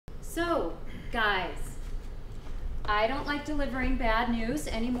So, guys, I don't like delivering bad news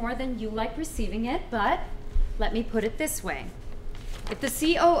any more than you like receiving it, but let me put it this way. If the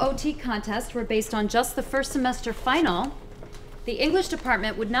COOT contest were based on just the first semester final, the English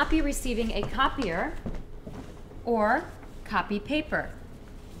department would not be receiving a copier or copy paper.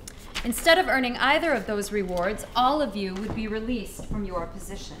 Instead of earning either of those rewards, all of you would be released from your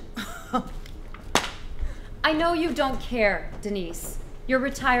positions. I know you don't care, Denise. You're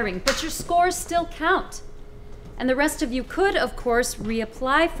retiring, but your scores still count. And the rest of you could, of course,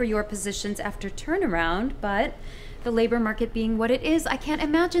 reapply for your positions after turnaround, but the labor market being what it is, I can't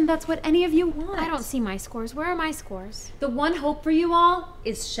imagine that's what any of you want. I don't see my scores. Where are my scores? The one hope for you all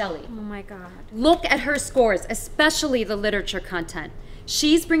is Shelley. Oh my God. Look at her scores, especially the literature content.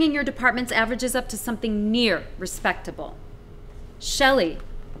 She's bringing your department's averages up to something near respectable. Shelley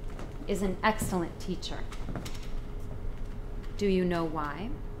is an excellent teacher. Do you know why?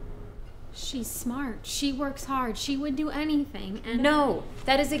 She's smart. She works hard. She would do anything. And no,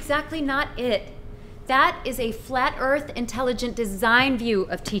 that is exactly not it. That is a flat earth, intelligent design view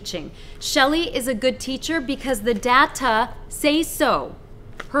of teaching. Shelley is a good teacher because the data say so.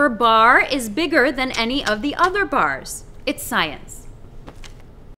 Her bar is bigger than any of the other bars. It's science.